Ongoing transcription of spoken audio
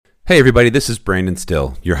Hey everybody, this is Brandon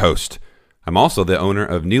Still, your host. I'm also the owner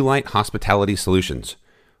of New Light Hospitality Solutions.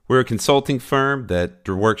 We're a consulting firm that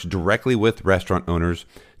works directly with restaurant owners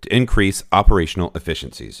to increase operational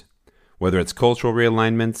efficiencies. Whether it's cultural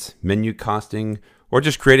realignments, menu costing, or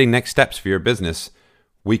just creating next steps for your business,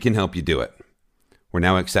 we can help you do it. We're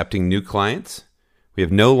now accepting new clients. We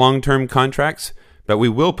have no long-term contracts, but we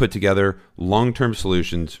will put together long-term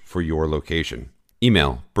solutions for your location.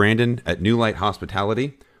 Email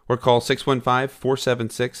Brandon@NewLightHospitality or call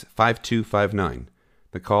 615-476-5259.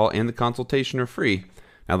 The call and the consultation are free.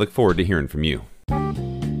 I look forward to hearing from you.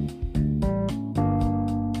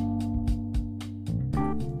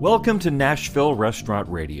 Welcome to Nashville Restaurant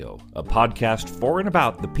Radio, a podcast for and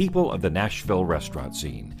about the people of the Nashville restaurant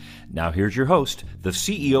scene. Now here's your host, the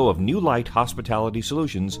CEO of New Light Hospitality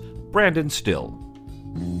Solutions, Brandon Still.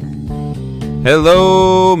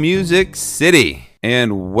 Hello, Music City,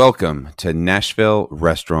 and welcome to Nashville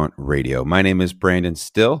Restaurant Radio. My name is Brandon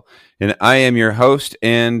Still, and I am your host,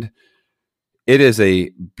 and it is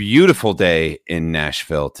a beautiful day in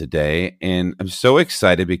Nashville today, and I'm so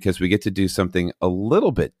excited because we get to do something a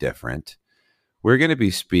little bit different. We're going to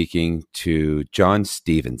be speaking to John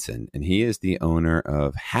Stevenson, and he is the owner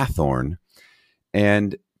of Hathorn.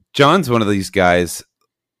 And John's one of these guys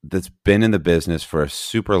that's been in the business for a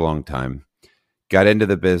super long time, got into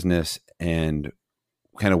the business and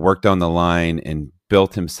kind of worked on the line and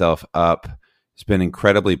built himself up. He's been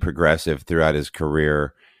incredibly progressive throughout his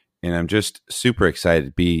career. And I'm just super excited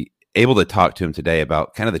to be able to talk to him today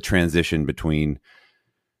about kind of the transition between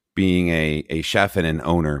being a chef and an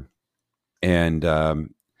owner. And I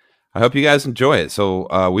hope you guys enjoy it.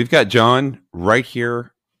 So we've got John right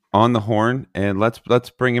here on the horn, and let's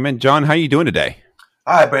bring him in. John, how are you doing today?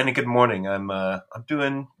 Hi, Brandon. Good morning. I'm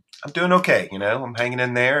doing okay. You know, I'm hanging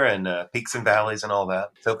in there, and peaks and valleys and all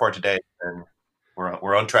that. So far today, and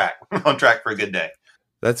we're on track. On track for a good day.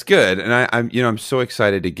 That's good. And I'm so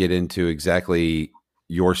excited to get into exactly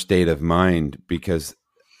your state of mind because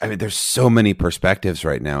there's so many perspectives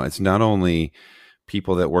right now. It's not only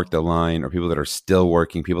people that work the line or people that are still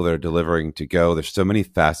working, people that are delivering to go. There's so many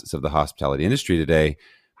facets of the hospitality industry today,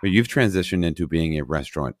 but you've transitioned into being a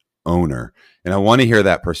restaurant owner. And I want to hear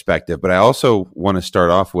that perspective, but I also want to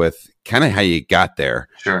start off with kind of how you got there.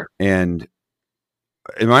 Sure. And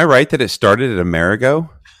am I right that it started at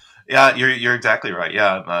Amerigo? Yeah, you're exactly right.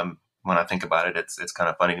 Yeah, when I think about it, it's kind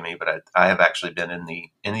of funny to me, but I have actually been in the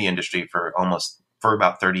industry for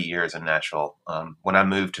about 30 years in Nashville. When I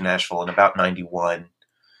moved to Nashville in about 91,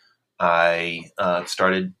 I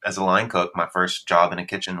started as a line cook. My first job in a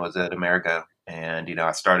kitchen was at Amerigo, and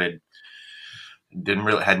I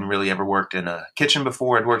hadn't really ever worked in a kitchen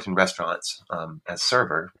before. I'd worked in restaurants as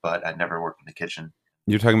server, but I'd never worked in the kitchen.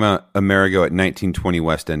 You're talking about Amerigo at 1920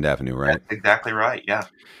 West End Avenue, right? That's exactly right. Yeah.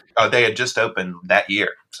 They had just opened that year,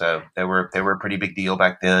 so they were a pretty big deal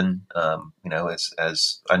back then.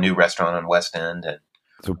 As a new restaurant on West End. And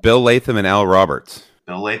so Bill Latham and Al Roberts.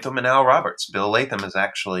 Bill Latham and Al Roberts. Bill Latham is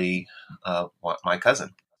actually my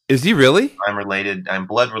cousin. Is he really? I'm related. I'm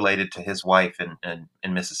blood related to his wife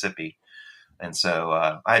in Mississippi, and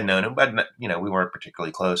so I had known him, but we weren't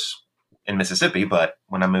particularly close in Mississippi. But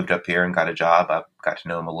when I moved up here and got a job, I got to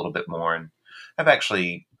know him a little bit more, and I've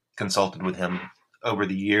actually consulted with him over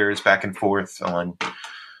the years, back and forth on,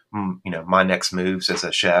 my next moves as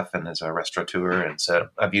a chef and as a restaurateur. And so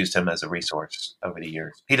I've used him as a resource over the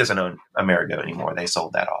years. He doesn't own Amerigo anymore. They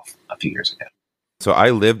sold that off a few years ago. So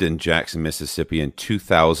I lived in Jackson, Mississippi in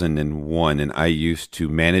 2001, and I used to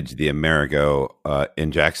manage the Amerigo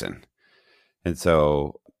in Jackson. And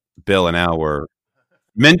so Bill and Al were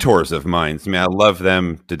mentors of mine. I love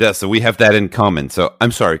them to death. So we have that in common. So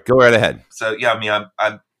I'm sorry, go right ahead. So yeah,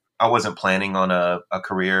 I wasn't planning on a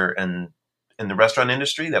career in the restaurant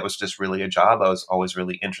industry. That was just really a job. I was always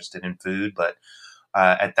really interested in food, but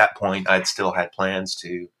at that point, I'd still had plans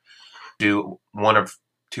to do one of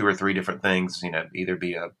two or three different things. Either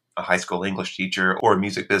be a high school English teacher or a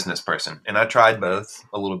music business person. And I tried both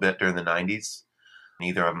a little bit during the 90s.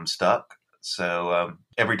 Neither of them stuck. So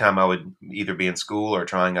every time I would either be in school or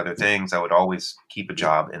trying other things, I would always keep a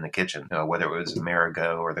job in the kitchen, whether it was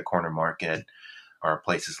Amerigo or the Corner Market or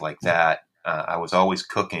places like that. I was always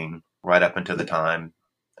cooking right up until the time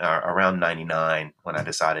around 99 when I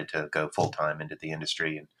decided to go full-time into the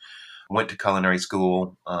industry, and went to culinary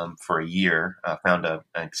school for a year. I found an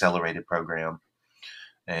accelerated program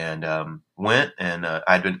and went, and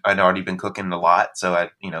I'd already been cooking a lot. So I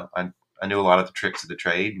knew a lot of the tricks of the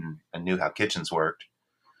trade, and I knew how kitchens worked.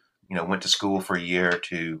 Went to school for a year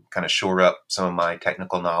to kind of shore up some of my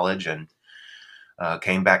technical knowledge, and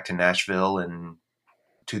came back to Nashville in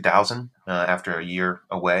 2000 after a year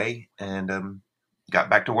away, and got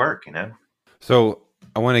back to work. So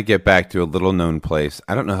I want to get back to a little known place.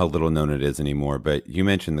 I don't know how little known it is anymore, but you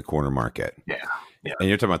mentioned the Corner Market. Yeah. And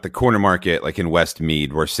you're talking about the Corner Market like in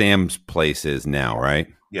Westmead where Sam's place is now, right?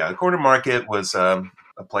 Yeah, the Corner Market was a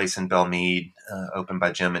place in Belmead, opened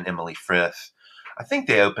by Jim and Emily Frith. I think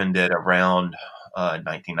they opened it around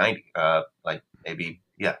 1990, like maybe,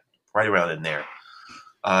 yeah, right around in there.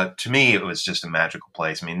 To me, it was just a magical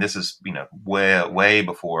place. I mean, this is, way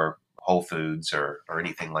before Whole Foods or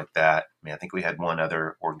anything like that. I mean, I think we had one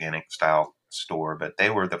other organic style store, but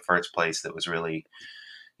they were the first place that was really,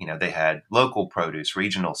 they had local produce,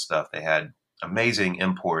 regional stuff. They had amazing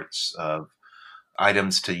imports of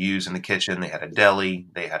items to use in the kitchen. They had a deli,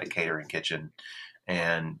 they had a catering kitchen.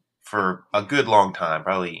 And for a good long time,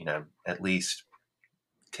 probably, at least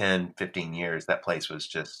 10, 15 years, that place was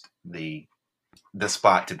just the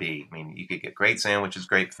spot to be. I mean, you could get great sandwiches,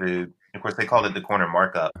 great food. Of course, they called it the Corner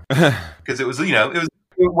Markup because it was, it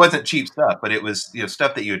wasn't cheap stuff, but it was,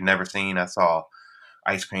 stuff that you had never seen. I saw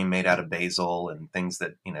ice cream made out of basil and things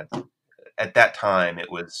that, at that time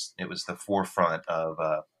it was the forefront of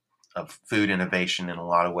food innovation in a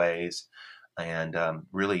lot of ways, and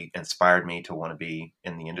really inspired me to want to be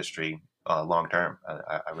in the industry long term.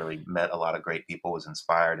 I really met a lot of great people, was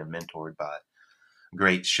inspired and mentored by a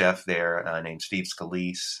great chef there named Steve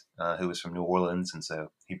Scalise, who was from New Orleans, and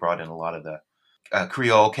so he brought in a lot of the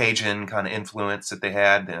Creole Cajun kind of influence that they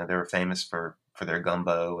had. They were famous for their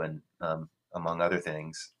gumbo and among other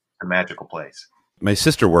things. A magical place. My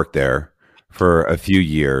sister worked there for a few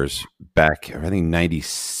years back, I think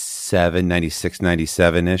 96,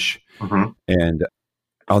 97-ish. Mm-hmm. And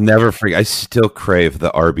I'll never forget, I still crave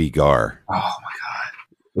the RB Gar. Oh, my God.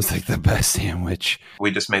 It was like the best sandwich.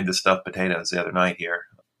 We just made the stuffed potatoes the other night here.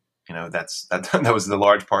 That was the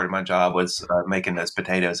large part of my job, was making those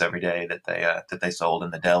potatoes every day that they sold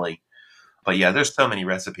in the deli. But yeah, there's so many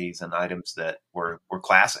recipes and items that were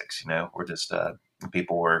classics. We're just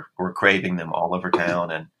people were craving them all over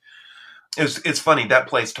town, and it's funny, that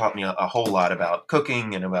place taught me a whole lot about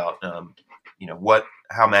cooking and about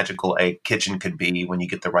how magical a kitchen could be when you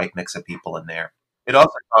get the right mix of people in there. It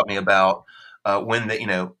also taught me about when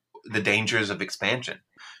the dangers of expansion.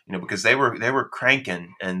 Because they were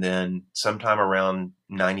cranking, and then sometime around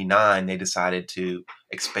 99, they decided to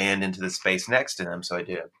expand into the space next to them. So I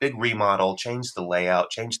did a big remodel, changed the layout,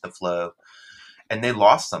 changed the flow, and they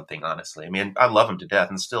lost something, honestly. I mean, I love them to death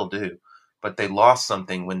and still do, but they lost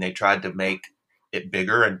something when they tried to make it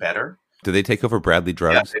bigger and better. Did they take over Bradley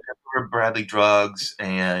Drugs? Yeah, they took over Bradley Drugs,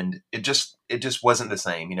 and it just wasn't the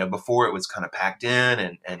same. Before it was kind of packed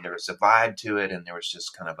in, and there was a vibe to it, and there was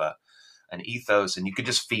just kind of an ethos, and you could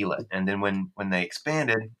just feel it. And then when they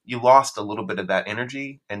expanded, you lost a little bit of that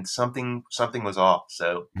energy, and something was off.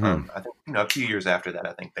 So I think a few years after that,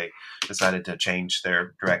 I think they decided to change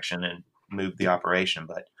their direction and move the operation.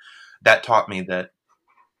 But that taught me that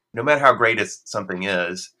no matter how great something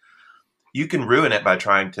is, you can ruin it by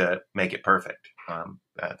trying to make it perfect.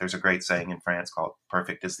 There's a great saying in France called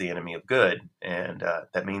 "perfect is the enemy of good," and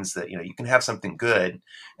that means that you can have something good,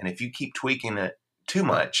 and if you keep tweaking it too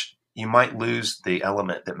much, you might lose the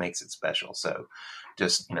element that makes it special. So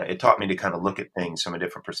just, it taught me to kind of look at things from a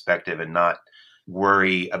different perspective and not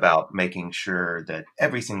worry about making sure that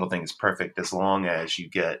every single thing is perfect, as long as you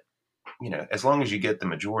get the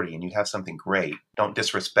majority and you have something great. Don't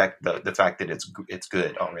disrespect the fact that it's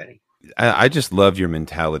good already. I just love your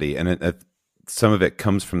mentality, and some of it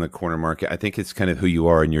comes from the Corner Market. I think it's kind of who you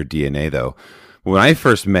are in your DNA, though. When I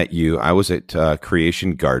first met you, I was at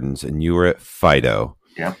Creation Gardens, and you were at Fido.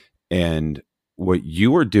 Yeah. And what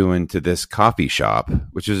you were doing to this coffee shop,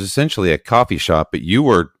 which is essentially a coffee shop, but you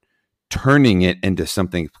were turning it into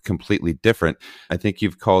something completely different. I think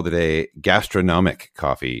you've called it a gastronomic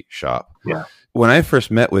coffee shop. Yeah. When I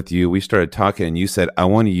first met with you, we started talking, and you said, I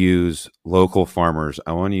want to use local farmers.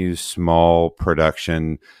 I want to use small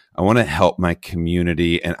production. I want to help my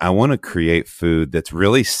community, and I want to create food that's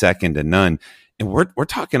really second to none. And we're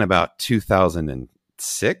talking about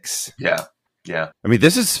 2006. Yeah. Yeah. I mean,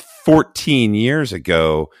 this is 14 years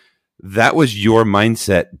ago. That was your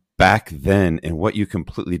mindset back then, and what you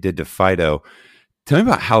completely did to Fido. Tell me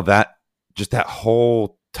about how that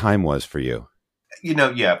whole time was for you.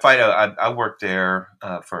 Yeah, Fido, I worked there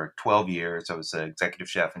for 12 years. I was an executive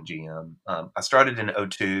chef and GM. I started in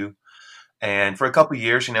 2002, and for a couple of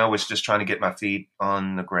years, I was just trying to get my feet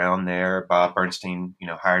on the ground there. Bob Bernstein,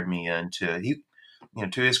 hired me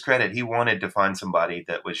to his credit, he wanted to find somebody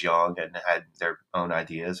that was young and had their own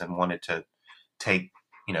ideas and wanted to take,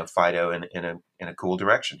 Fido in a cool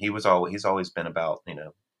direction. He's always been about,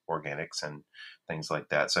 organics and things like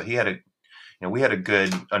that. So he had we had a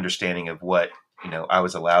good understanding of what, I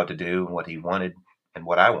was allowed to do and what he wanted and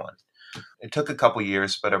what I wanted. It took a couple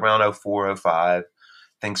years, but around 04, 05,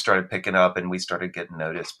 things started picking up and we started getting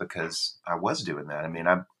noticed because I was doing that. I mean,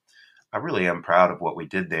 I really am proud of what we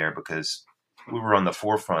did there because we were on the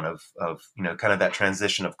forefront of kind of that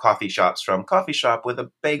transition of coffee shops from coffee shop with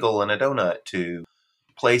a bagel and a donut to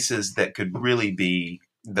places that could really be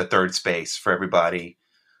the third space for everybody,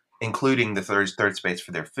 including the third space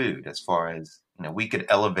for their food. As far as, we could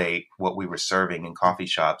elevate what we were serving in coffee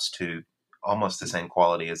shops to almost the same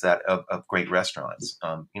quality as that of great restaurants,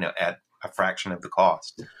 at a fraction of the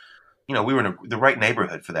cost. We were in the right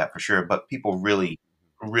neighborhood for that for sure, but people really,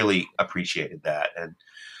 really appreciated that. And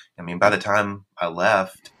I mean, by the time I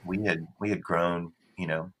left, we had grown,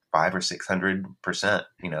 500 or 600%,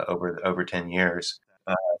 over 10 years.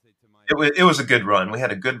 It was a good run. We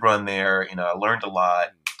had a good run there. I learned a lot.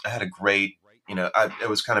 I had a great, it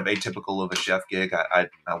was kind of atypical of a chef gig. I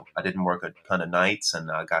didn't work a ton of nights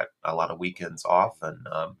and I got a lot of weekends off. And,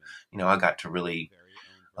 I got to really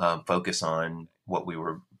focus on what we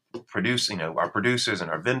were producing, our producers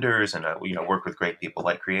and our vendors, and work with great people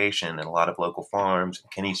like Creation and a lot of local farms,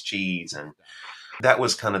 Kenny's Cheese, and that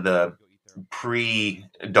was kind of the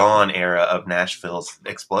pre-dawn era of Nashville's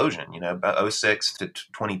explosion. About 06 to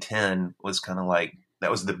 2010 was kind of like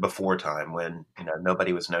that was the before time when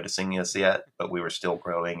nobody was noticing us yet, but we were still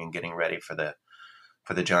growing and getting ready for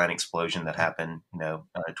the giant explosion that happened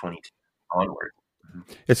 2010 onward.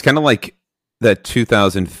 It's kind of like that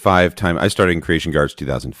 2005 time. I started in Creation Guards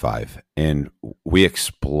 2005, and we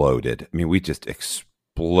exploded. I mean, we just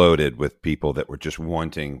exploded with people that were just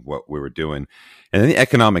wanting what we were doing. And then the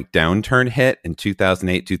economic downturn hit in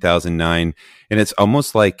 2008, 2009, and it's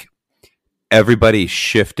almost like everybody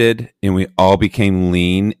shifted and we all became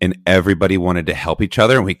lean and everybody wanted to help each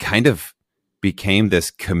other. And we kind of became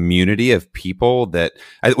this community of people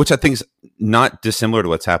which I think is not dissimilar to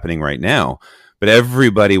what's happening right now. But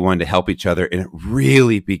everybody wanted to help each other, and it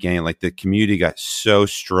really began, like the community got so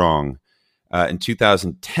strong. In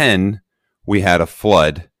 2010, we had a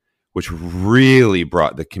flood, which really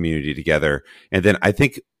brought the community together. And then I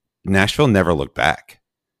think Nashville never looked back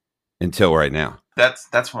until right now.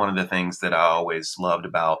 That's one of the things that I always loved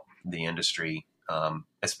about the industry,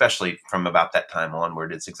 especially from about that time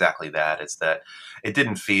onward. It's exactly that. It's that it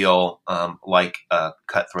didn't feel like a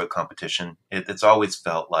cutthroat competition. It's always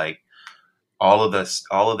felt like all of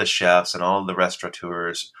the chefs and all of the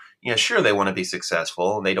restaurateurs, sure, they want to be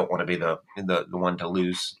successful and they don't want to be the one to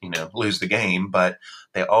lose the game, but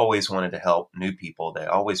they always wanted to help new people. They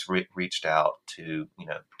always reached out to,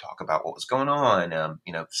 talk about what was going on,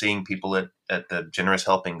 seeing people at the Generous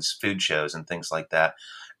Helpings food shows and things like that.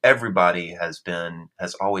 Everybody has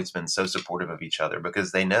always been so supportive of each other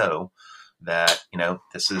because they know that,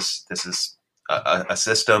 this is a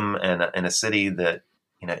system and a city that,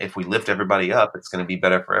 if we lift everybody up, it's going to be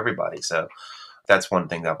better for everybody. So that's one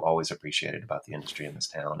thing that I've always appreciated about the industry in this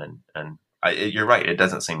town. And you're right. It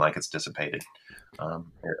doesn't seem like it's dissipated.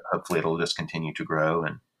 Hopefully it'll just continue to grow,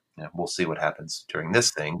 and we'll see what happens during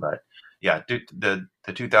this thing. But yeah, the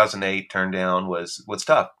 2008 turn down was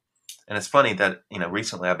tough. And it's funny that,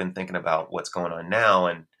 recently I've been thinking about what's going on now.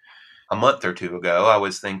 And a month or two ago, I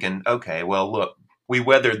was thinking, okay, well, look, we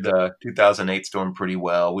weathered the 2008 storm pretty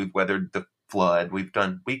well. We've weathered the flood. We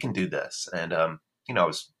can do this. And, I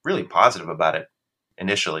was really positive about it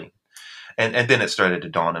initially. And then it started to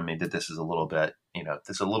dawn on me that this is a little bit,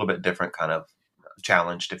 different kind of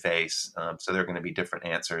challenge to face. So there are going to be different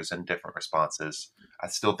answers and different responses. I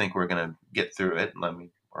still think we're going to get through it. I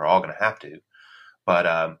mean, we're all going to have to,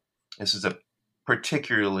 but, this is a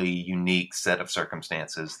particularly unique set of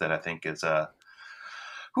circumstances that I think is,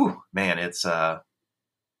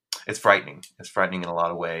 it's frightening. It's frightening in a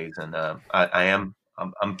lot of ways. And,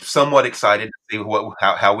 I'm somewhat excited to see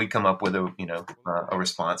how we come up with a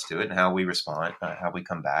response to it and how we respond, how we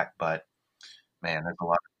come back. But man, there's a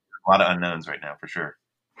lot of unknowns right now for sure.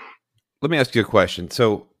 Let me ask you a question.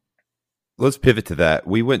 So let's pivot to that.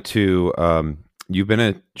 We went to, you've been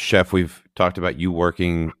a chef. We've talked about you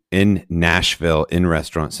working in Nashville in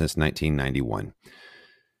restaurants since 1991.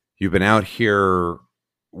 You've been out here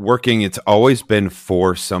working. It's always been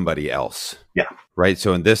for somebody else. Yeah. Right.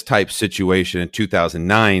 So in this type situation in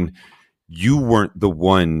 2009, you weren't the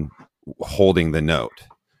one holding the note.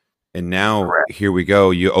 And now Correct. Here we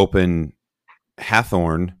go. You open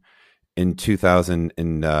Hathorn in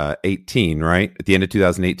 2018, right? At the end of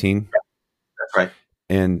 2018. Yeah, that's right.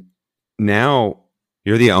 And now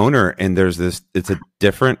you're the owner, and it's a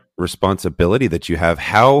different responsibility that you have.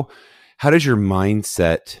 How does your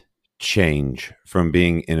mindset change from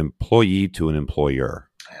being an employee to an employer?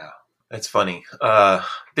 Yeah, it's funny. There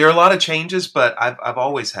are a lot of changes, but I've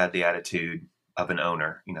always had the attitude of an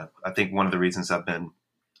owner. I think one of the reasons I'm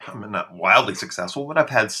not wildly successful, but I've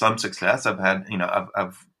had some success.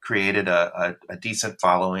 I've created a decent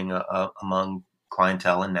following among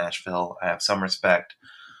clientele in Nashville. I have some respect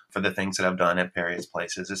for the things that I've done at various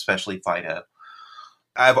places, especially Fido.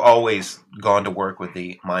 I've always gone to work with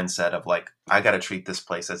the mindset of like, I got to treat this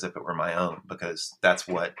place as if it were my own, because that's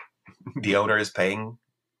what the owner is paying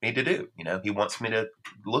me to do. He wants me to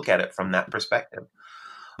look at it from that perspective.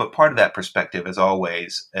 But part of that perspective, as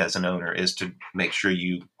always, as an owner, is to make sure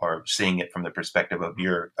you are seeing it from the perspective of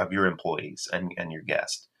your employees and your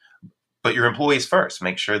guests. But your employees first.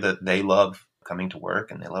 Make sure that they love coming to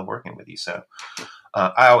work and they love working with you. So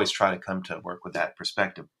I always try to come to work with that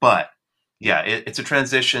perspective. But yeah, it's a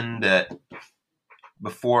transition that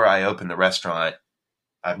before I opened the restaurant,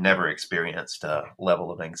 I've never experienced a level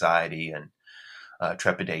of anxiety and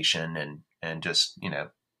trepidation and just,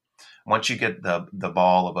 once you get the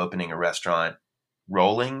ball of opening a restaurant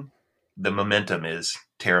rolling, the momentum is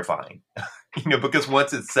terrifying. Because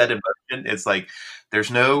once it's set in motion, it's like there's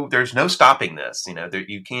no stopping this.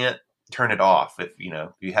 You can't turn it off. If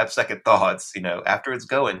you have second thoughts, after it's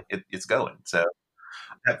going, it's going. So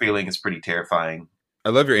that feeling is pretty terrifying. I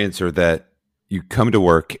love your answer that you come to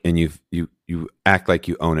work and you act like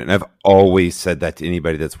you own it. And I've always said that to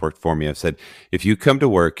anybody that's worked for me. I've said, if you come to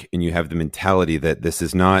work and you have the mentality that this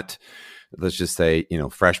is not, let's just say,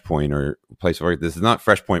 Fresh Point or place of work, this is not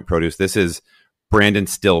Fresh Point produce. This is Brandon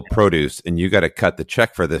Still produce, and you got to cut the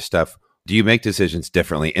check for this stuff. Do you make decisions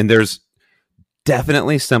differently? And there's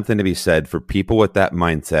definitely something to be said for people with that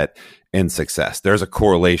mindset and success. There's a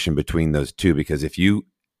correlation between those two, because if you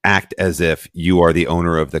act as if you are the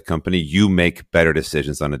owner of the company, you make better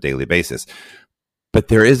decisions on a daily basis. But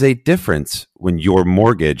there is a difference when your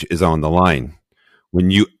mortgage is on the line, when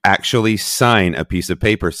you actually sign a piece of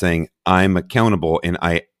paper saying, I'm accountable and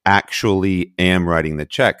I actually am writing the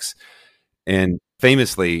checks. And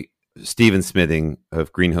famously, Stephen Smithing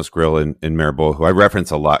of Greenhouse Grill in Maribor, who I reference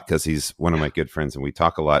a lot because he's one of my good friends and we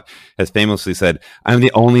talk a lot, has famously said, I'm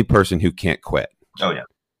the only person who can't quit. Oh, yeah.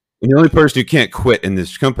 I'm the only person who can't quit in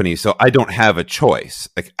this company, so I don't have a choice.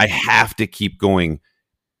 Like, I have to keep going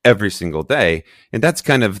every single day. And that's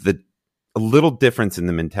kind of a little difference in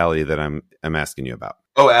the mentality that I'm asking you about.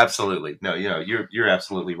 Oh, absolutely. No, you're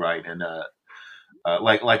absolutely right. And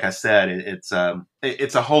like I said, it's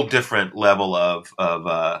a whole different level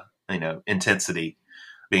of intensity,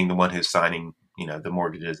 being the one who's signing the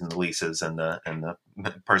mortgages and the leases and the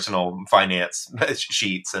personal finance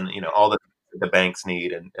sheets and all the banks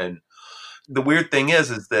need. And the weird thing is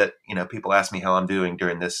that people ask me how I'm doing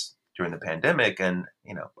during the pandemic, and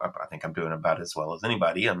I think I'm doing about as well as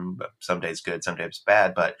anybody. Some days good, some days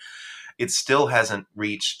bad, but it still hasn't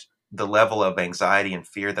reached the level of anxiety and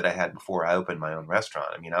fear that I had before I opened my own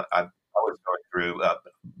restaurant. I mean, I was going through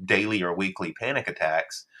daily or weekly panic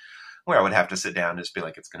attacks where I would have to sit down and just be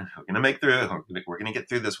like, we're going to make through, we're going to get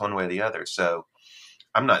through this one way or the other. So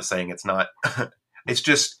I'm not saying it's not, it's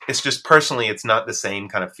just personally, it's not the same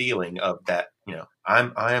kind of feeling of that. I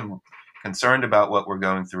am concerned about what we're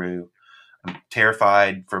going through. I'm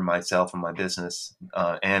terrified for myself and my business,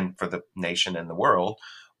 and for the nation and the world.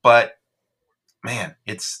 But man,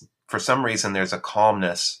 it's, for some reason, there's a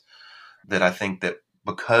calmness that I think that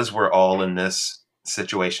because we're all in this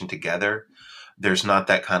situation together, there's not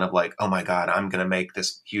that kind of like, oh my God, I'm going to make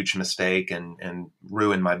this huge mistake and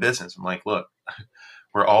ruin my business. I'm like, look,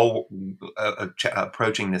 we're all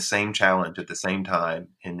approaching the same challenge at the same time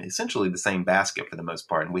in essentially the same basket for the most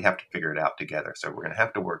part. And we have to figure it out together. So we're going to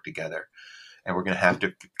have to work together, and we're going to have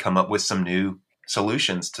to come up with some new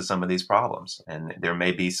solutions to some of these problems. And there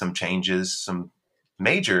may be some changes, some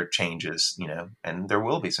major changes, and there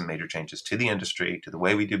will be some major changes to the industry, to the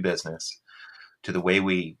way we do business, to the way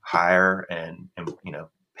we hire and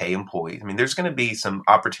pay employees. I mean, there's going to be some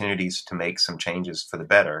opportunities to make some changes for the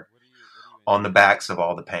better on the backs of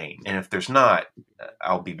all the pain. And if there's not,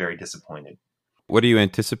 I'll be very disappointed. What are you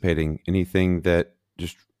anticipating? Anything that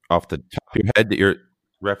just off the top of your head that you're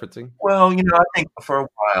referencing? Well, I think for a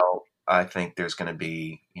while, I think there's going to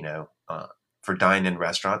be, for dine-in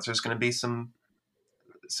restaurants, there's going to be some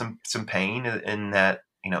pain in that,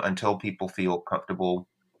 until people feel comfortable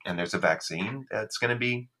and there's a vaccine, that's going to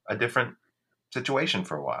be a different situation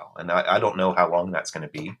for a while. And I don't know how long that's going to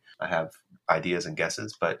be. I have ideas and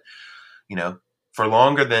guesses, but, for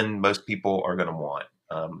longer than most people are going to want.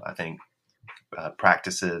 I think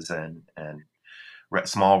practices and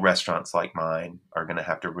small restaurants like mine are going to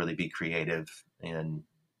have to really be creative in,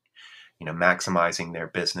 maximizing their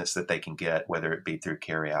business that they can get, whether it be through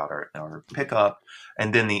carry out or pickup.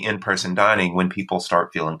 And then the in-person dining, when people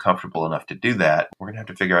start feeling comfortable enough to do that, we're going to have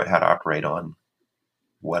to figure out how to operate on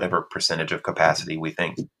whatever percentage of capacity we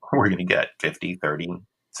think we're going to get, 50, 30,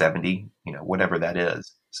 70, whatever that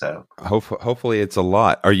is. So hopefully it's a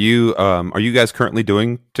lot. Are you guys currently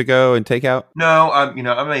doing to go and takeout? No, I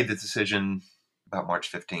made the decision about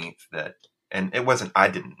March 15th and it wasn't, I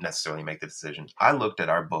didn't necessarily make the decision. I looked at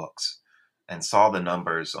our books and saw the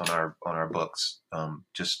numbers on our books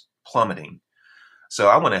just plummeting. So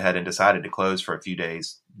I went ahead and decided to close for a few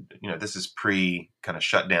days. This is pre kind of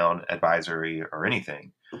shutdown advisory or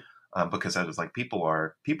anything, because I was like, people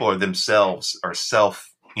are themselves are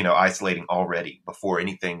self isolating already before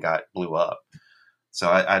anything blew up. So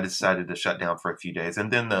I decided to shut down for a few days,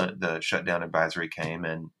 and then the shutdown advisory came,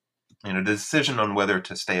 and the decision on whether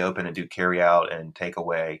to stay open and do carry out and take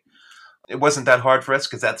away, it wasn't that hard for us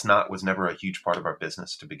because was never a huge part of our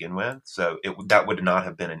business to begin with. So that would not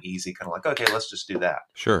have been an easy kind of like, okay, let's just do that.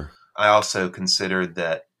 Sure. I also considered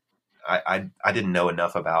that I didn't know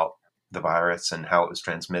enough about the virus and how it was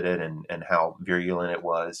transmitted and how virulent it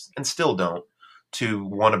was, and still don't, to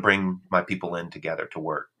want to bring my people in together to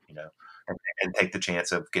work, and take the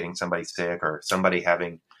chance of getting somebody sick or somebody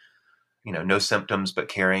having, no symptoms but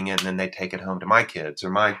carrying it, and then they take it home to my kids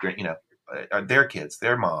or their kids,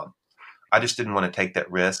 their mom. I just didn't want to take that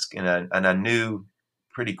risk, and I knew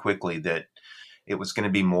pretty quickly that it was going to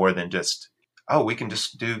be more than just, oh, we can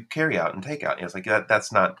just do carry out and take out. It's like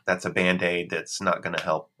that's a Band-Aid that's not going to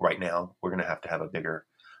help right now. We're going to have a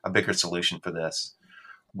bigger solution for this.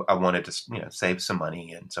 I wanted to save some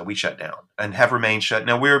money, and so we shut down and have remained shut.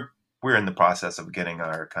 Now we're in the process of getting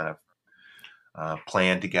our kind of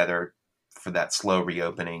plan together for that slow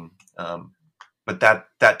reopening, but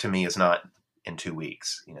that to me is not in 2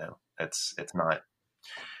 weeks. It's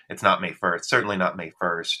not May 1st. Certainly not May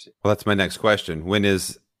 1st. Well, that's my next question. When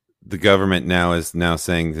is the government now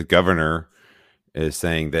saying, the governor is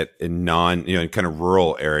saying that in in kind of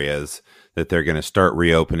rural areas that they're going to start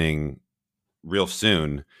reopening real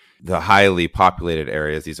soon. The highly populated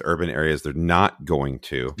areas, these urban areas, they're not going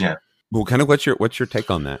to. Yeah. Well, kind of what's your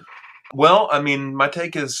take on that? Well, I mean, my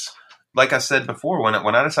take is, like I said before, when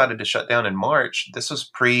I decided to shut down in March, this was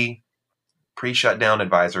pre-shutdown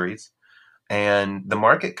advisories, and the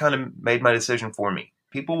market kind of made my decision for me.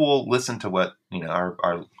 People will listen to what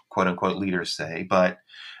our quote unquote leaders say, but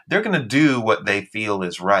they're going to do what they feel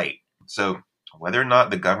is right. So whether or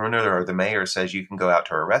not the governor or the mayor says you can go out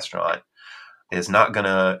to a restaurant is not going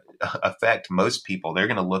to affect most people. They're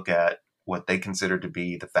going to look at what they consider to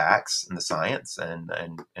be the facts and the science and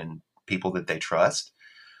people that they trust,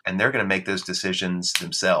 and they're going to make those decisions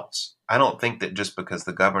themselves. I don't think that just because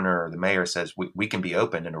the governor or the mayor says we can be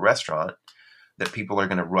open in a restaurant, that people are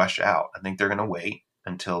going to rush out. I think they're going to wait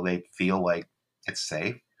until they feel like it's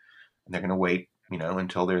safe, and they're going to wait,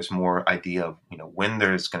 until there's more idea of, when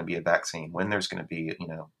there's going to be a vaccine, when there's going to be,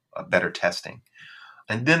 a better testing.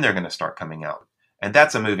 And then they're going to start coming out. And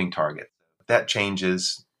that's a moving target. That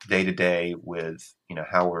changes day to day with,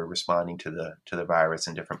 how we're responding to the virus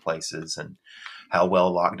in different places and how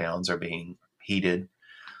well lockdowns are being heeded.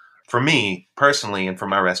 For me personally, and for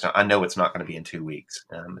my restaurant, I know it's not going to be in 2 weeks.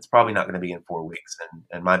 It's probably not going to be in 4 weeks.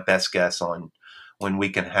 And my best guess on when we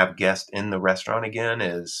can have guests in the restaurant again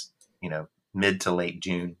is, mid to late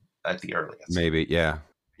June at the earliest. Maybe. Yeah.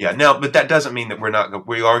 Yeah. No, but that doesn't mean that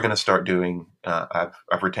we are going to start doing, I've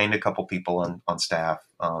retained a couple people on staff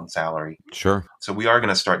on salary. Sure. So we are going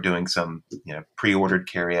to start doing some, pre-ordered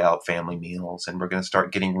carry out family meals, and we're going to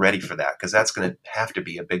start getting ready for that, because that's going to have to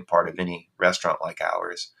be a big part of any restaurant like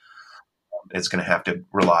ours. It's going to have to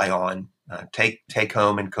rely on take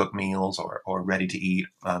home and cook meals or ready to eat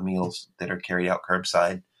meals that are carried out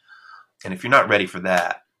curbside. And if you're not ready for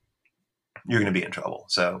that, you're going to be in trouble.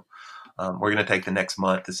 So we're going to take the next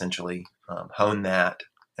month, essentially, hone that,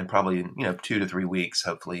 and probably 2 to 3 weeks,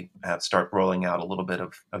 hopefully, start rolling out a little bit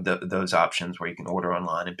of those options where you can order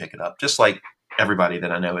online and pick it up, just like everybody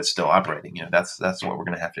that I know is still operating. That's what we're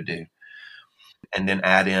going to have to do, and then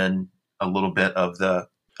add in a little bit of the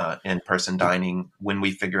in-person dining when we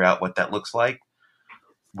figure out what that looks like.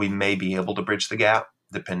 We may be able to bridge the gap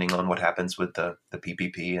depending on what happens with the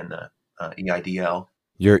PPP and the EIDL.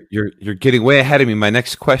 You're getting way ahead of me. My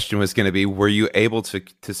next question was going to be, were you able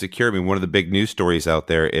to secure? I mean, one of the big news stories out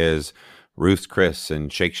there is Ruth's Chris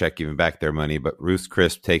and Shake Shack giving back their money, but Ruth's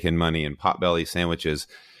Chris taking money and Potbelly sandwiches,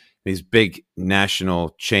 these big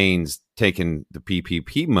national chains taking the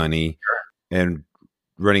PPP money and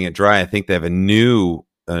running it dry. I think they have an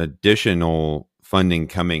additional funding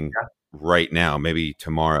coming right now, maybe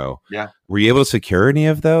tomorrow. Yeah. Were you able to secure any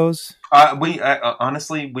of those? We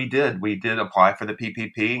honestly, we did. We did apply for the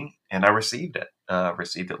PPP, and I received it.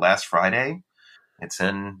 Received it last Friday. It's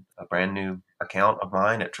in a brand new account of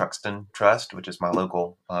mine at Truxton Trust, which is my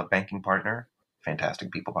local banking partner.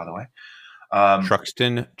 Fantastic people, by the way.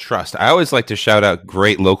 Truxton Trust. I always like to shout out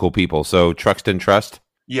great local people. So Truxton Trust.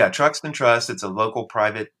 Yeah, Truxton Trust. It's a local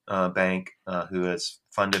private bank who has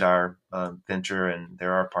funded our venture, and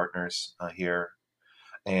they're our partners here.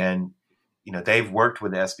 And they've worked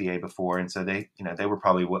with the SBA before, and so they were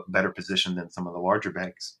probably better positioned than some of the larger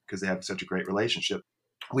banks because they have such a great relationship.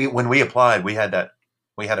 When we applied, we had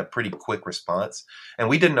a pretty quick response, and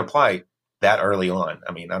we didn't apply that early on.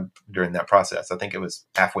 I mean, during that process, I think it was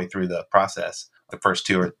halfway through the process, the first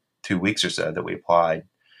 2 weeks or so that we applied.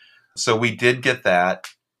 So we did get that,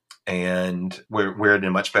 and we're in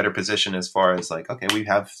a much better position as far as like, okay, we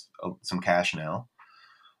have some cash now,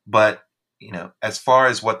 but as far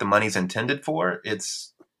as what the money's intended for,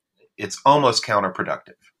 it's almost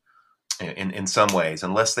counterproductive in some ways,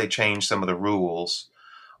 unless they change some of the rules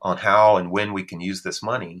on how and when we can use this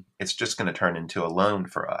money. It's just going to turn into a loan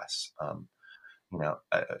for us.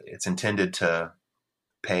 It's intended to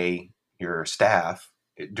pay your staff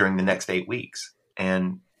during the next 8 weeks,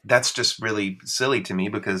 and that's just really silly to me,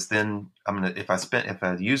 because then if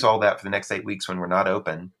I use all that for the next 8 weeks when we're not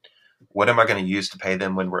open, what am I going to use to pay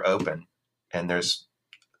them when we're open? And there's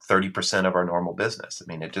 30% of our normal business.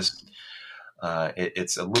 I mean,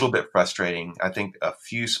 it's a little bit frustrating. I think a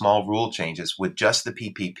few small rule changes with just the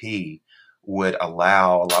PPP would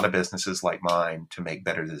allow a lot of businesses like mine to make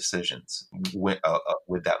better decisions with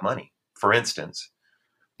that money. For instance,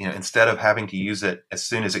 instead of having to use it as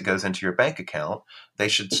soon as it goes into your bank account, they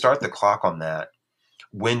should start the clock on that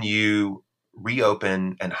when you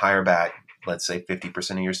reopen and hire back, let's say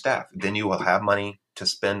 50% of your staff. Then you will have money to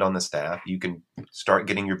spend on the staff. You can start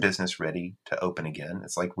getting your business ready to open again.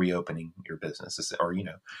 It's like reopening your business, or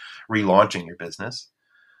relaunching your business.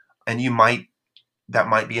 And that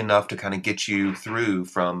might be enough to kind of get you through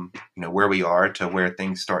from where we are to where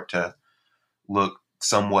things start to look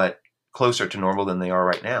somewhat closer to normal than they are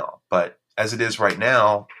right now. But as it is right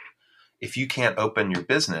now, if you can't open your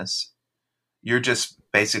business, you're just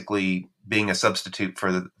basically being a substitute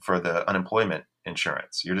for the unemployment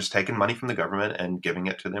insurance. You're just taking money from the government and giving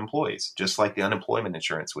it to the employees, just like the unemployment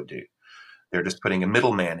insurance would do. They're just putting a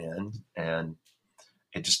middleman in, and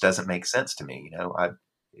it just doesn't make sense to me.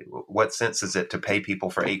 What sense is it to pay people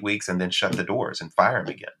for 8 weeks and then shut the doors and fire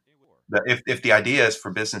them again? But if the idea is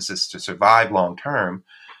for businesses to survive long term,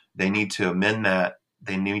 they need to amend that.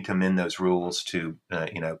 They need to amend those rules to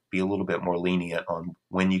be a little bit more lenient on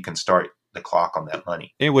when you can start the clock on that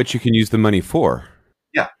money, and what you can use the money for.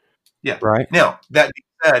 Yeah. Right. Now, that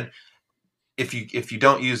being said, if you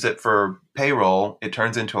don't use it for payroll, it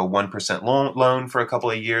turns into a 1% loan for a couple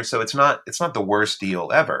of years. So it's not the worst deal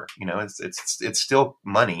ever. It's still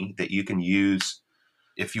money that you can use.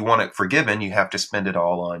 If you want it forgiven, you have to spend it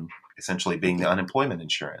all on essentially being the unemployment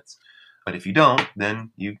insurance. But if you don't, then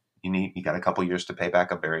you got a couple of years to pay back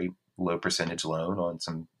a very low percentage loan on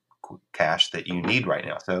some cash that you need right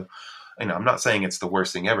now. So, I'm not saying it's the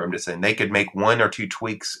worst thing ever. I'm just saying they could make 1 or 2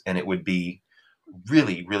 tweaks and it would be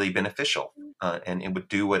really, really beneficial, and it would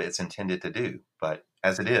do what it's intended to do. But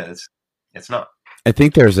as it is, it's not. I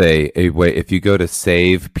think there's a way. If you go to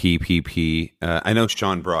Save PPP, I know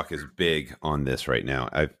Sean Brock is big on this right now.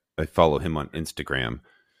 I follow him on Instagram,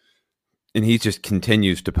 and he just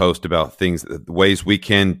continues to post about things, ways we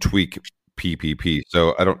can tweak PPP.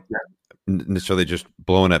 So I don't necessarily just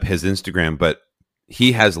blowing up his Instagram, but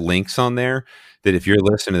he has links on there that if you're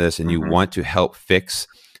listening to this and you want to help fix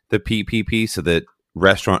the PPP so that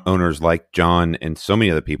restaurant owners like John and so many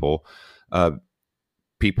other people,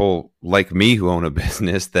 people like me who own a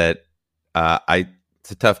business that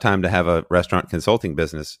it's a tough time to have a restaurant consulting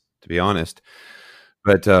business, to be honest.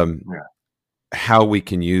 But how we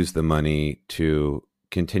can use the money to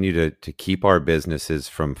continue to keep our businesses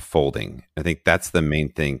from folding. I think that's the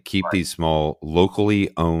main thing. Keep these small, locally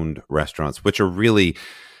owned restaurants, which are really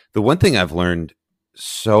the one thing I've learned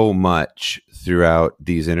so much throughout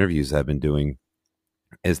these interviews I've been doing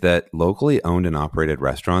is that locally owned and operated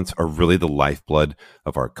restaurants are really the lifeblood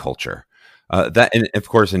of our culture. That, and of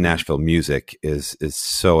course, in Nashville, music is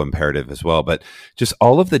so imperative as well. But just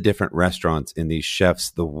all of the different restaurants and these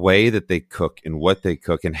chefs, the way that they cook and what they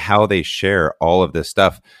cook and how they share all of this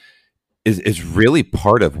stuff is really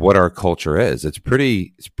part of what our culture is. It's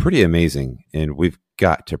pretty amazing, and we've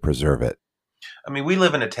got to preserve it. I mean, we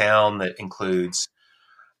live in a town that includes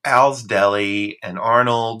Al's Deli and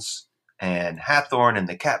Arnold's and Hathorn and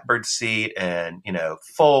the Catbird Seat and,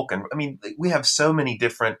 Folk. And I mean, we have so many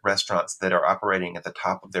different restaurants that are operating at the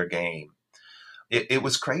top of their game. It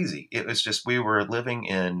was crazy. It was just, we were living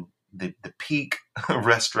in the peak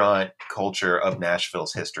restaurant culture of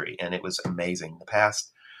Nashville's history. And it was amazing. The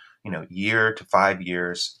past, year to 5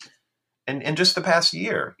 years and just the past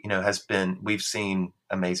year, we've seen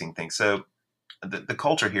amazing things. So the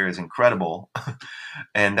culture here is incredible.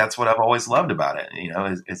 And that's what I've always loved about it,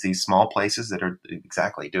 is these small places that are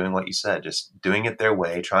exactly doing what you said, just doing it their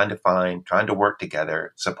way, trying to work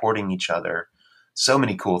together, supporting each other. So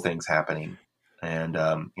many cool things happening. And,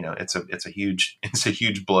 it's a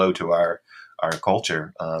huge blow to our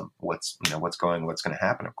culture. What's going to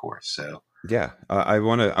happen, of course. So, yeah, I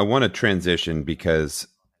want to transition because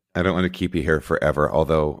I don't want to keep you here forever.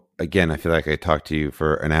 Although, again, I feel like I talked to you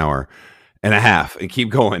for an hour and a half and keep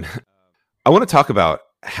going. I want to talk about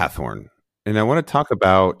Hathorn, and I want to talk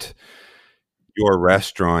about your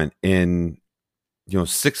restaurant in,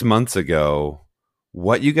 6 months ago,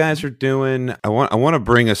 what you guys are doing. I want to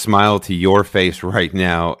bring a smile to your face right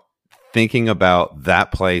now, thinking about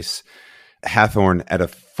that place, Hathorn, at a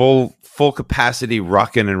full capacity,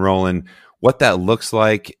 rocking and rolling, what that looks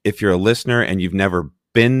like. If you're a listener and you've never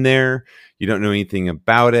been there, you don't know anything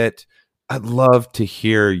about it, I'd love to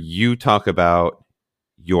hear you talk about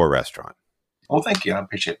your restaurant. Well, thank you. I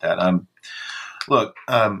appreciate that. Look,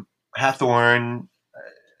 Hathorn,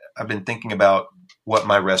 I've been thinking about what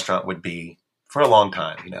my restaurant would be for a long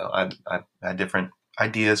time. I've had different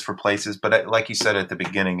ideas for places, but like you said at the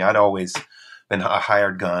beginning, I'd always been a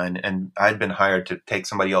hired gun, and I'd been hired to take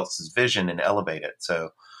somebody else's vision and elevate it.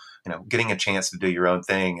 So, getting a chance to do your own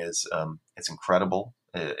thing is, it's incredible.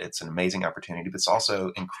 It's an amazing opportunity, but it's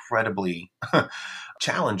also incredibly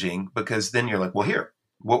challenging, because then you're like, well, here,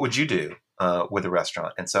 what would you do with a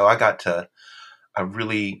restaurant? And so I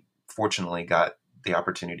really fortunately got the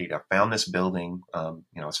opportunity. I found this building. I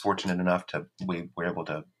was fortunate enough we were able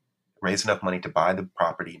to raise enough money to buy the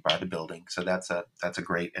property, buy the building. So that's a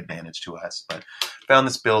great advantage to us. But found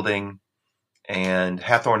this building, and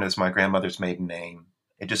Hathorn is my grandmother's maiden name.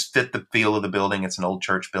 It just fit the feel of the building. It's an old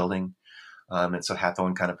church building. And so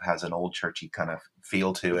Hathorn kind of has an old churchy kind of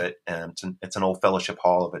feel to it. And it's an old fellowship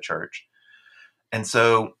hall of a church. And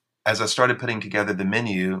so as I started putting together the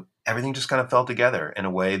menu, everything just kind of fell together in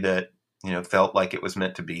a way that, felt like it was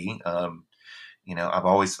meant to be. I've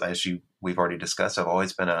always, we've already discussed, I've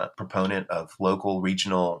always been a proponent of local,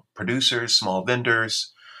 regional producers, small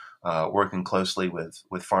vendors, working closely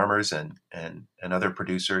with farmers and other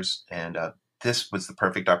producers. And this was the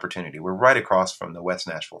perfect opportunity. We're right across from the West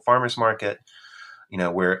Nashville Farmers Market.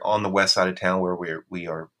 We're on the west side of town, where we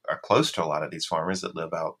are close to a lot of these farmers that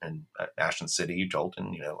live out in Ashland City,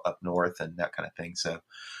 Jolton, up north and that kind of thing. So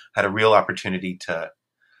had a real opportunity to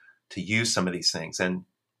use some of these things. And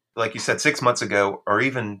like you said, 6 months ago, or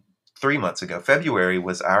even 3 months ago, February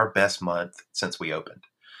was our best month since we opened.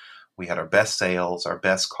 We had our best sales, our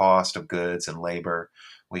best cost of goods and labor.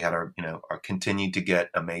 We had our continued to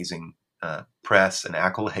get amazing press and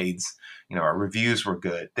accolades. Our reviews were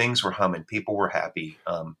good. Things were humming. People were happy.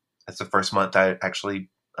 That's the first month I actually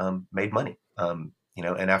made money. And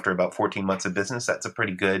after about 14 months of business, that's a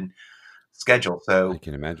pretty good schedule. So I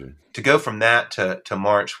can imagine to go from that to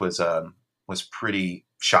March was pretty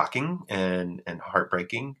shocking and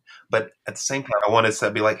heartbreaking. But at the same time, I wanted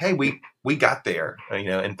to be like, hey, we got there,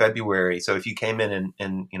 in February. So if you came in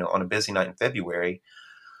and on a busy night in February,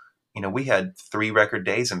 we had 3 record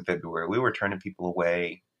days in February. We were turning people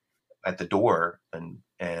away at the door and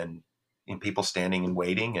people standing and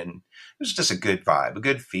waiting. And it was just a good vibe, a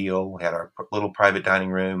good feel. We had our little private dining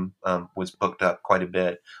room, was booked up quite a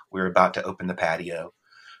bit. We were about to open the patio.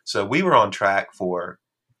 So we were on track for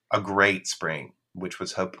a great spring, which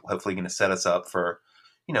was hopefully going to set us up for,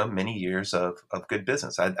 many years of good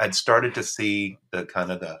business. I'd started to see the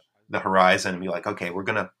kind of the horizon and be like, okay, we're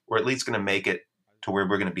at least going to make it to where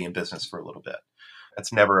we're going to be in business for a little bit.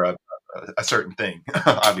 That's never a certain thing,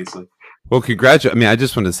 obviously. Well, I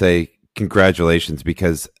just want to say congratulations,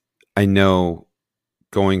 because I know,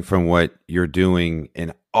 going from what you're doing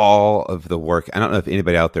and all of the work, I don't know if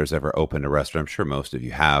anybody out there has ever opened a restaurant. I'm sure most of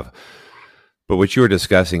you have. But what you were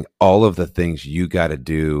discussing, all of the things you got to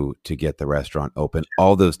do to get the restaurant open,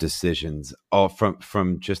 all those decisions, all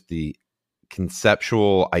from just the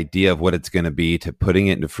conceptual idea of what it's going to be to putting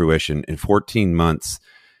it into fruition in 14 months,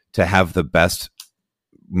 to have the best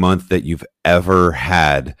month that you've ever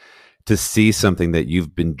had, to see something that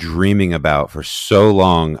you've been dreaming about for so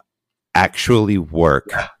long actually work.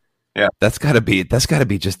 Yeah. Yeah. That's gotta be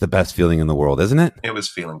just the best feeling in the world, isn't it? It was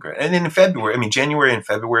feeling great. And in February, I mean, January and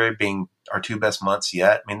February being our two best months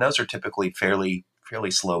yet. I mean, those are typically fairly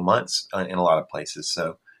slow months in a lot of places.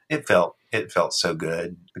 So it felt so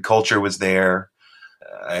good. The culture was there.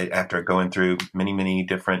 After going through many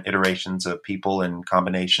different iterations of people and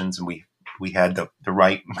combinations, and we had the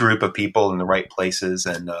right group of people in the right places,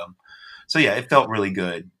 and so yeah, it felt really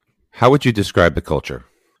good. How would you describe the culture?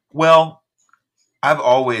 Well, I've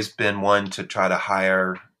always been one to try to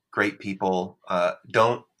hire great people.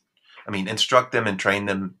 Instruct them and train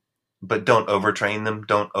them, but don't overtrain them.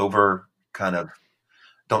 Don't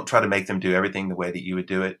try to make them do everything the way that you would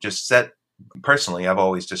do it. Personally, I've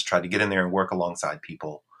always just tried to get in there and work alongside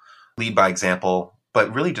people, lead by example,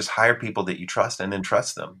 but really just hire people that you trust and then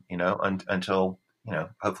trust them, until,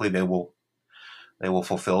 hopefully they will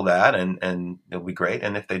fulfill that and it'll be great.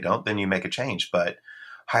 And if they don't, then you make a change, but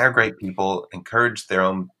hire great people, encourage their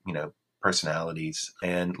own, personalities,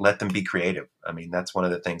 and let them be creative. I mean, that's one of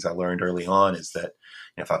the things I learned early on, is that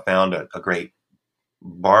if I found a great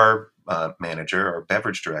bar manager or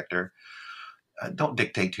beverage director, don't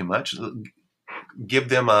dictate too much. Give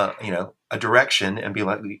them a direction and be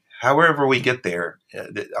like, however we get there,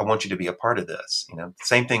 I want you to be a part of this.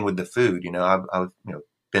 Same thing with the food. I've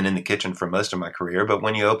been in the kitchen for most of my career, but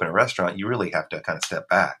when you open a restaurant, you really have to kind of step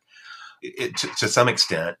back. To some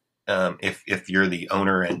extent, if you're the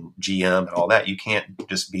owner and GM and all that, you can't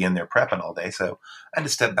just be in there prepping all day. So I had to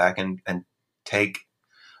step back and take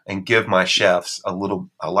and give my chefs a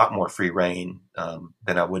lot more free reign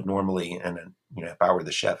than I would normally, and if I were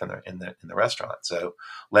the chef in the restaurant. So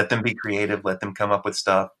let them be creative, let them come up with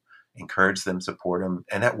stuff, encourage them, support them,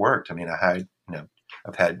 and that worked. I mean,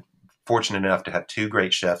 I've had fortunate enough to have two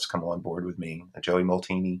great chefs come on board with me, Joey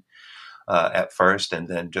Molteni at first, and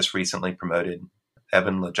then just recently promoted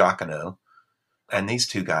Evan LaGiacono. And these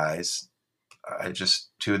two guys are just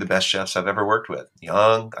two of the best chefs I've ever worked with.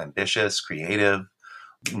 Young, ambitious, creative,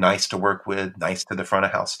 nice to work with, nice to the front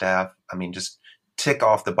of house staff. I mean, just tick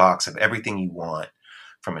off the box of everything you want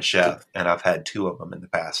from a chef. And I've had two of them in the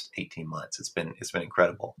past 18 months. It's been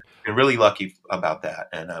incredible. Been really lucky about that.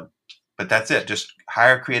 And but that's it. Just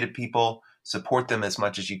hire creative people, support them as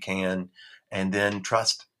much as you can, and then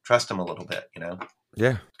trust them a little bit.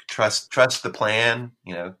 Yeah. Trust the plan.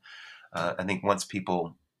 I think once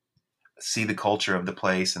people see the culture of the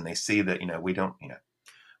place and they see that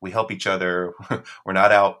we help each other. We're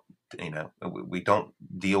not out, we don't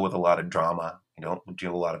deal with a lot of drama. We don't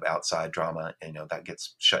deal with a lot of outside drama. That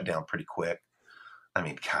gets shut down pretty quick. I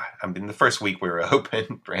mean, God, the first week we were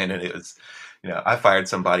open, Brandon, it was, I fired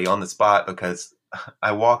somebody on the spot because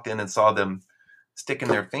I walked in and saw them sticking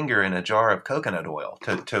their finger in a jar of coconut oil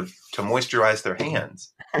to moisturize their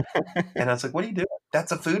hands. And I was like, what are you doing?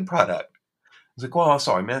 That's a food product. I was like, well,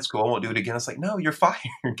 sorry, man, it's cool. I won't do it again. I was like, no, you're fired.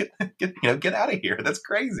 Get out of here. That's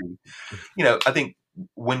crazy. I think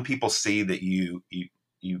when people see that you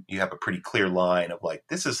have a pretty clear line of like,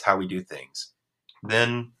 this is how we do things,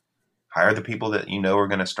 then hire the people that are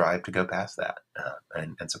going to strive to go past that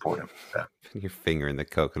and support them. So. Your finger in the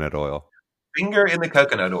coconut oil. Finger in the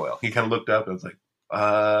coconut oil. He kind of looked up and was like,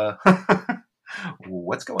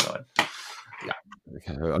 what's going on? Yeah.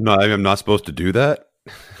 I'm not supposed to do that.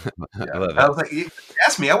 I love that. I was like, you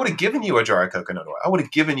asked me, I would have given you a jar of coconut oil. I would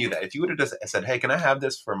have given you that. If you would have just said, hey, can I have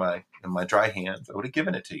this for my dry hands? I would have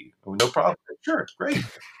given it to you. No problem. Sure, great.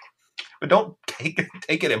 But don't take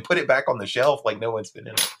it and put it back on the shelf like no one's been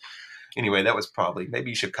in it. Anyway, that was maybe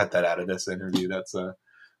you should cut that out of this interview. That's a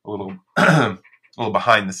little a little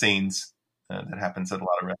behind the scenes that happens at a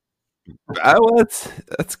lot of restaurants.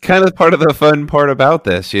 That's kind of part of the fun part about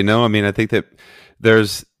this, I think that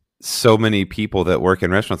there's so many people that work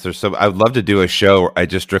in restaurants. I would love to do a show where I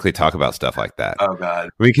just strictly talk about stuff like that. Oh God.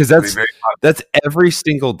 Because that's every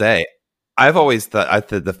single day. I've always thought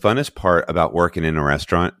the funnest part about working in a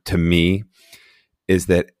restaurant to me is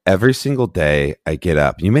that every single day I get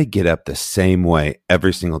up. You may get up the same way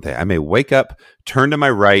every single day. I may wake up, turn to my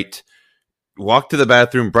right, walk to the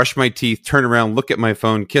bathroom, brush my teeth, turn around, look at my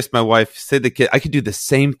phone, kiss my wife, say the kid. I could do the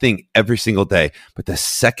same thing every single day. But the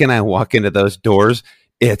second I walk into those doors,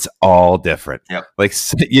 it's all different. Yep. Like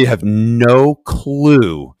you have no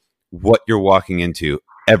clue what you're walking into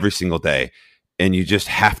every single day. And you just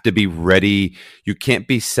have to be ready. You can't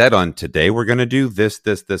be set on today. We're going to do this,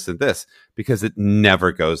 this, this, and this, because it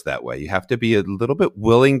never goes that way. You have to be a little bit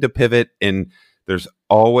willing to pivot, and there's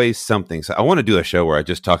always something. So I want to do a show where I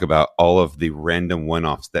just talk about all of the random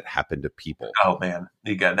one-offs that happen to people. Oh man,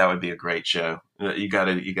 that would be a great show. You got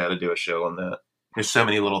to do a show on that. There's so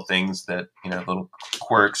many little things that, little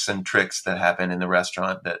quirks and tricks that happen in the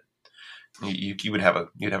restaurant that, you would have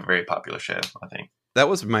you'd have a very popular show, I think. That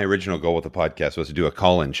was my original goal with the podcast, was to do a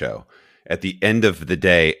call-in show at the end of the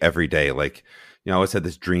day, every day. Like, I always had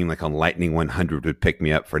this dream, like on Lightning 100 would pick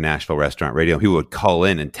me up for Nashville Restaurant Radio. People would call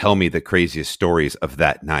in and tell me the craziest stories of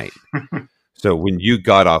that night. So when you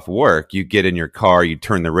got off work, you get in your car, you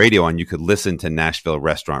turn the radio on, you could listen to Nashville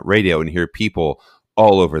Restaurant Radio and hear people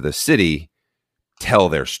all over the city tell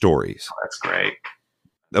their stories. Oh, that's great.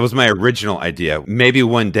 That was my original idea. Maybe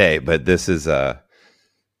one day, but this is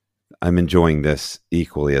I'm enjoying this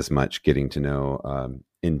equally as much, getting to know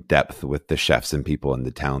in depth with the chefs and people in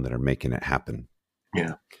the town that are making it happen.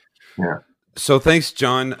 Yeah. So thanks,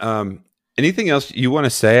 John. Anything else you want to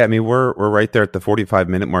say? I mean, we're right there at the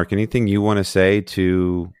 45-minute mark. Anything you want to say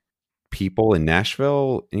to people in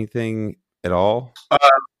Nashville? Anything at all? I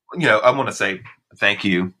want to say thank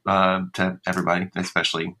you to everybody,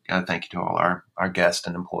 especially thank you to all our guests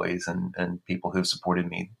and employees and people who've supported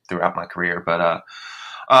me throughout my career. But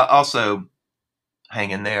also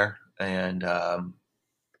hang in there. And,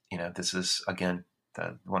 this is, again,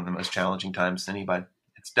 one of the most challenging times anybody.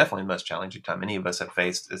 It's definitely the most challenging time any of us have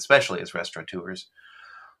faced, especially as restaurateurs.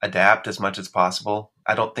 Adapt as much as possible.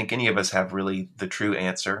 I don't think any of us have really the true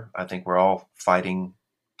answer. I think we're all fighting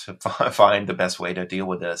to find the best way to deal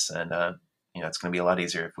with this. And, it's going to be a lot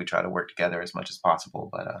easier if we try to work together as much as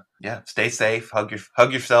possible. But stay safe, hug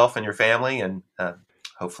yourself and your family, and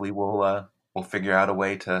hopefully we'll figure out a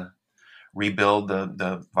way to rebuild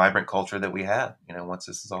the vibrant culture that we have, once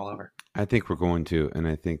this is all over. I think we're going to, and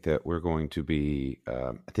I think that we're going to be,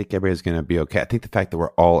 I think everybody's going to be okay. I think the fact that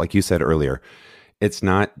we're all, like you said earlier, it's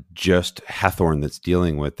not just Hathorn that's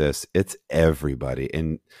dealing with this, it's everybody.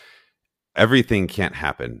 And everything can't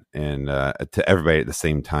happen and to everybody at the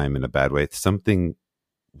same time in a bad way. Something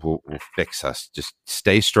will fix us. Just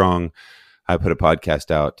stay strong. I put a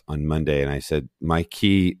podcast out on Monday and I said, my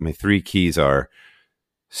 3 keys are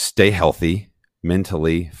stay healthy,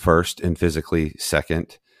 mentally first and physically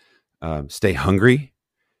second. Stay hungry,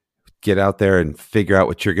 get out there and figure out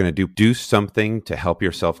what you're going to do. Do something to help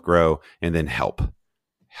yourself grow, and then help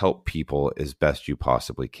people as best you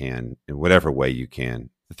possibly can in whatever way you can.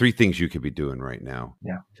 The 3 things you could be doing right now.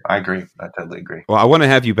 Yeah, I agree. I totally agree. Well, I want to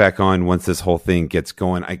have you back on once this whole thing gets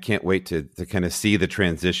going. I can't wait to kind of see the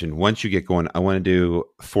transition. Once you get going, I want to do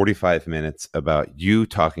 45 minutes about you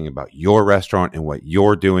talking about your restaurant and what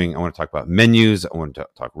you're doing. I want to talk about menus. I want to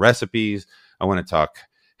talk recipes. I want to talk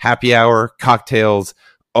happy hour, cocktails,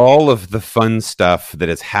 all of the fun stuff that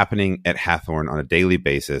is happening at Hathorn on a daily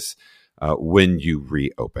basis when you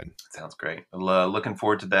reopen. Sounds great. Looking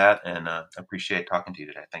forward to that, and appreciate talking to you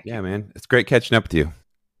today. Thank you. Yeah, man. It's great catching up with you.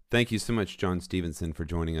 Thank you so much, John Stevenson, for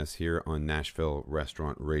joining us here on Nashville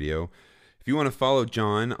Restaurant Radio. If you want to follow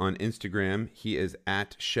John on Instagram, he is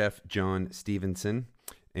at Chef John Stevenson,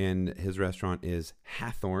 and his restaurant is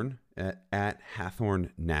Hathorn at Hathorn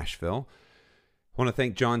Nashville. I want to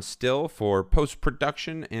thank John Still for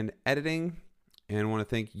post-production and editing, and I want to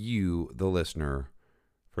thank you, the listener,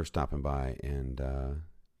 for stopping by and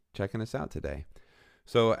checking us out today.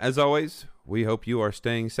 So, as always, we hope you are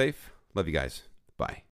staying safe. Love you guys. Bye.